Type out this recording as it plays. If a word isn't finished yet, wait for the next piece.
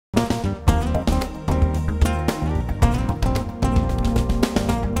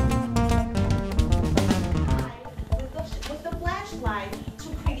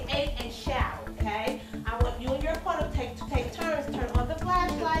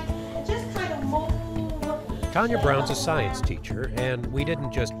Tanya Brown's a science teacher, and we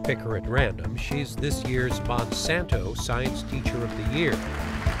didn't just pick her at random. She's this year's Monsanto Science Teacher of the Year.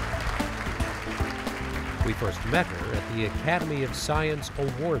 We first met her at the Academy of Science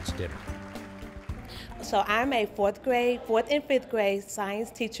Awards dinner. So I'm a fourth and fifth grade science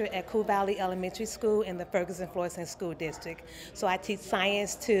teacher at Cool Valley Elementary School in the Ferguson-Florissant School District. So I teach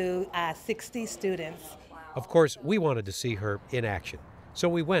science to 60 students. Of course, we wanted to see her in action. So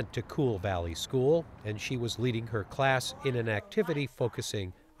we went to Cool Valley School, and she was leading her class in an activity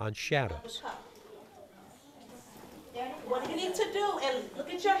focusing on shadows. What do you need to do? And look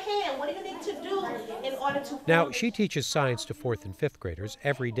at your hand. What do you need to do in order to... Now, she teaches science to fourth and fifth graders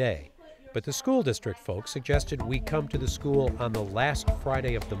every day, but the school district folks suggested we come to the school on the last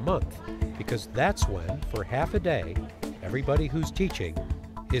Friday of the month, because that's when, for half a day, everybody who's teaching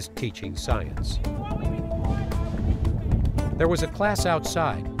is teaching science. There was a class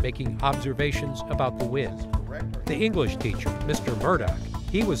outside making observations about the wind. The English teacher, Mr. Murdoch,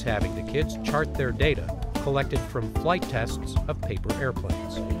 he was having the kids chart their data collected from flight tests of paper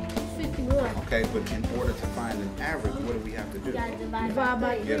airplanes. Okay, but in order to find an average, what do we have to do? Divide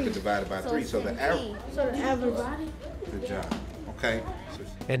by 3. You have to divide it by 3, so the average. Good job. Okay.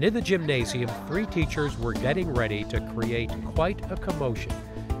 And in the gymnasium, 3 teachers were getting ready to create quite a commotion.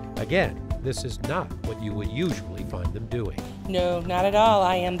 Again, this is not what you would usually find them doing. No, not at all.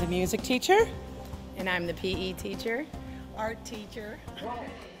 I am the music teacher. And I'm the PE teacher. Art teacher.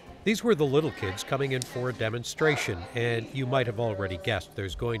 These were the little kids coming in for a demonstration, and you might have already guessed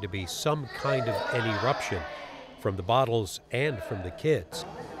there's going to be some kind of an eruption from the bottles and from the kids.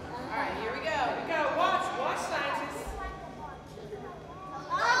 All right, here we go. We gotta watch scientists.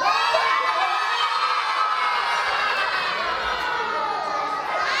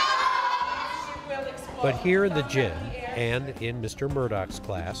 But here in the gym, and in Mr. Murdoch's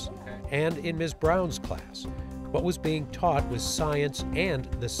class, and in Ms. Brown's class, what was being taught was science and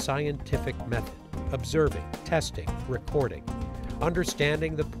the scientific method: observing, testing, recording,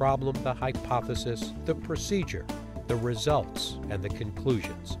 understanding the problem, the hypothesis, the procedure, the results, and the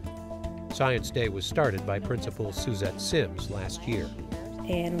conclusions. Science Day was started by Principal Suzette Sims last year.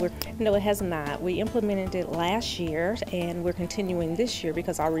 And no, it has not. We implemented it last year, and we're continuing this year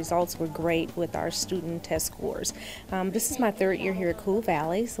because our results were great with our student test scores. This is my 3rd year here at Cool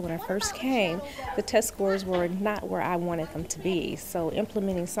Valley, so when I first came, the test scores were not where I wanted them to be. So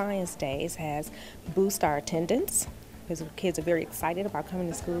implementing Science Days has boosted our attendance, because kids are very excited about coming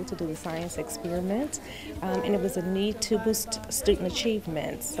to school to do the science experiments, and it was a need to boost student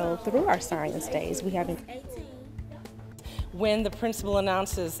achievement. So through our Science Days, we have... When the principal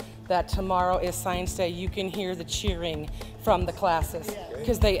announces that tomorrow is Science Day, you can hear the cheering from the classes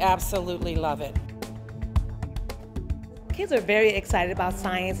because they absolutely love it. Kids are very excited about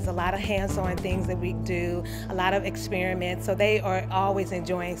science. There's a lot of hands-on things that we do, a lot of experiments, so they are always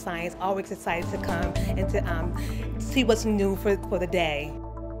enjoying science, always excited to come and to see what's new for the day.